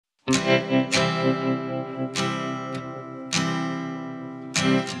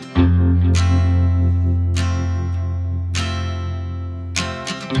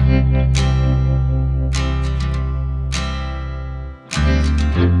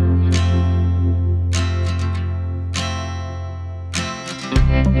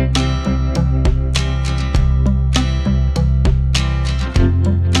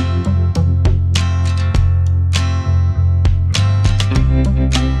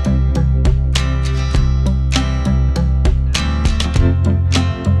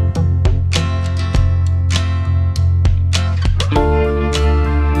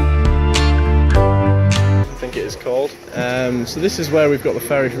So this is where we've got the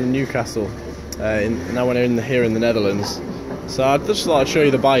ferry from Newcastle, now we're here in the Netherlands. So I just thought I'd show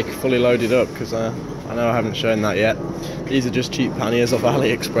you the bike fully loaded up, because I know I haven't shown that yet. These are just cheap panniers off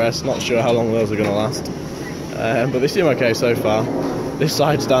AliExpress, not sure how long those are going to last. But they seem okay so far. This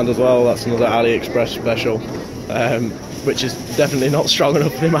side stand as well, that's another AliExpress special, which is definitely not strong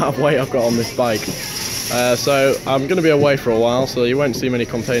enough for the amount of weight I've got on this bike. So I'm going to be away for a while, so you won't see many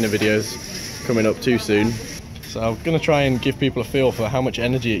container videos coming up too soon. So I'm going to try and give people a feel for how much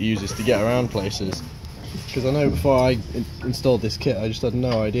energy it uses to get around places. Because I know before I installed this kit I just had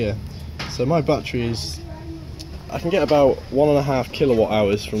no idea. So my battery is, I can get about 1.5 kilowatt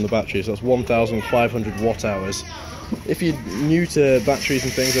hours from the battery, so that's 1,500 watt hours. If you're new to batteries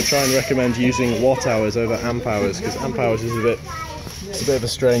and things, I try and recommend using watt hours over amp hours, because amp hours is a bit of a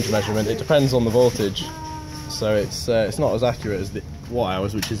strange measurement. It depends on the voltage, so it's not as accurate as the watt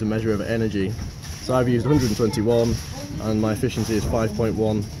hours, which is a measure of energy. So I've used 121 and my efficiency is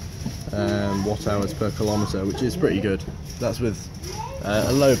 5.1 watt hours per kilometre, which is pretty good. That's with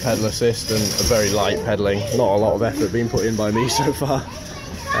a low pedal assist and a very light pedalling. Not a lot of effort being put in by me so far.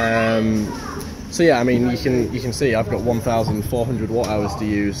 So yeah, I mean, you can see I've got 1,400 watt hours to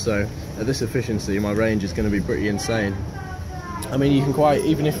use, so at this efficiency my range is going to be pretty insane. I mean, you can quite,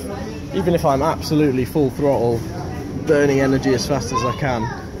 even if I'm absolutely full throttle burning energy as fast as I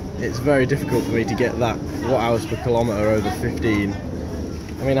can, it's very difficult for me to get that watt hours per kilometre over 15.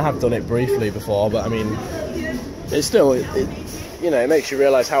 I mean, I have done it briefly before, but I mean, it's still, you know, it makes you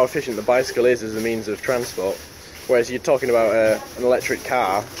realise how efficient the bicycle is as a means of transport. Whereas you're talking about an electric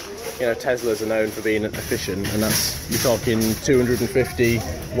car, you know, Teslas are known for being efficient, and that's, you're talking 250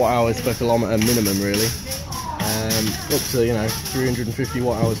 watt hours per kilometre minimum, really, up to, you know, 350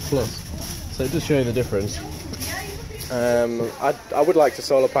 watt hours plus. So it does show you the difference. I would like to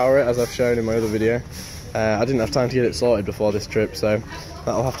solar power it, as I've shown in my other video. I didn't have time to get it sorted before this trip, so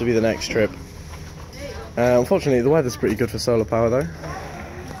that'll have to be the next trip. Unfortunately, the weather's pretty good for solar power though.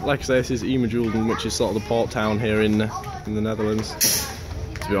 Like I say, this is Emajulden, which is sort of the port town here in the Netherlands.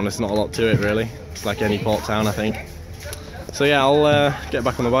 To be honest, not a lot to it really. It's like any port town, I think. So yeah, I'll get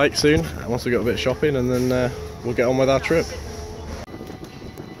back on the bike soon, once we got a bit of shopping, and then we'll get on with our trip.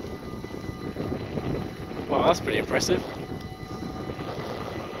 Wow, that's pretty impressive.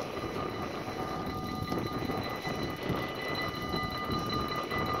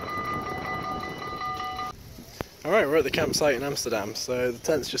 Alright, we're at the campsite in Amsterdam, so the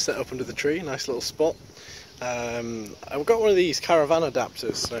tent's just set up under the tree, nice little spot. I've got one of these caravan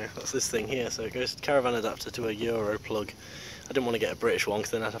adapters, so that's this thing here, so it goes caravan adapter to a Euro plug. I didn't want to get a British one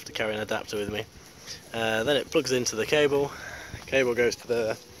because then I'd have to carry an adapter with me. Then it plugs into the cable goes to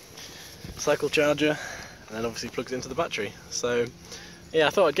the cycle charger, and then obviously plugs into the battery. So yeah, I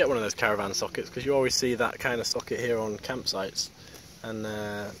thought I'd get one of those caravan sockets, because you always see that kind of socket here on campsites, and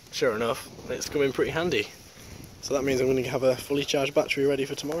sure enough, it's come in pretty handy. So that means I'm going to have a fully charged battery ready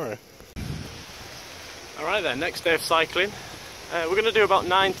for tomorrow. Alright then, next day of cycling. We're going to do about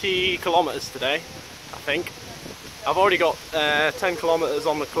 90 kilometres today, I think. I've already got 10 kilometres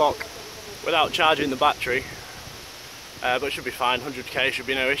on the clock without charging the battery, but it should be fine. 100k should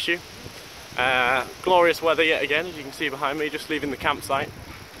be no issue. Glorious weather yet again, as you can see behind me, just leaving the campsite.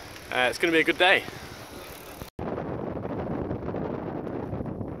 It's going to be a good day.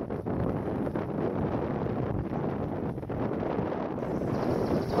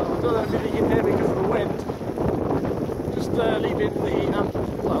 I don't know if you can hear me because of the wind. Just leaving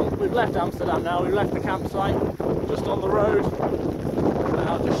we've left Amsterdam now, we've left the campsite, just on the road.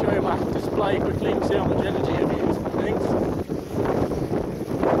 I'll just show you my display quickly, you can see how much energy I've used and things.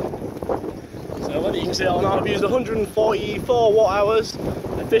 So whether you can see it or not, I've used 144 watt hours,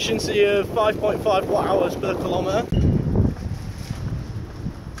 efficiency of 5.5 watt hours per kilometre.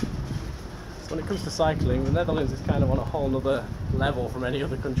 So when it comes to cycling, the Netherlands is kind of on a whole other level from any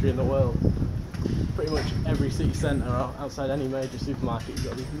other country in the world. Pretty much every city centre or outside any major supermarket, you've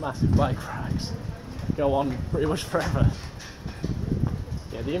got these massive bike racks. Go on pretty much forever.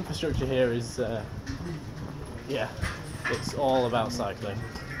 Yeah, Yeah, the infrastructure here is, yeah, it's all about cycling.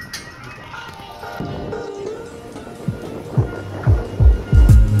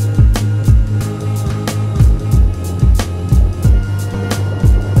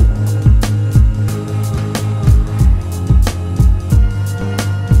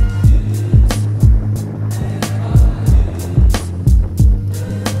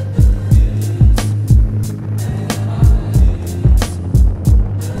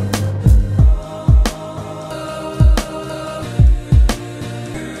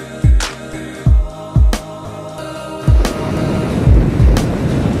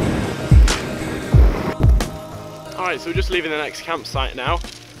 Alright, so we're just leaving the next campsite now.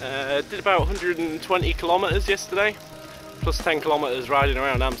 Did about 120 kilometers yesterday, plus 10 kilometers riding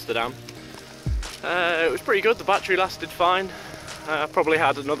around Amsterdam. It was pretty good, the battery lasted fine. Probably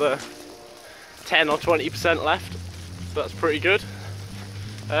had another 10 or 20% left, so that's pretty good.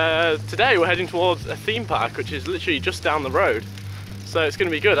 Today we're heading towards a theme park, which is literally just down the road. So it's going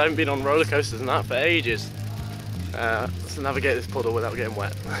to be good. I haven't been on roller coasters and that for ages. Let's navigate this puddle without getting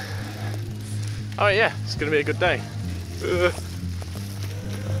wet. Oh yeah, it's going to be a good day.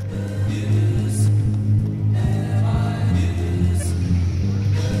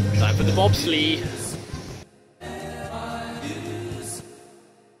 Time for the bobsleigh.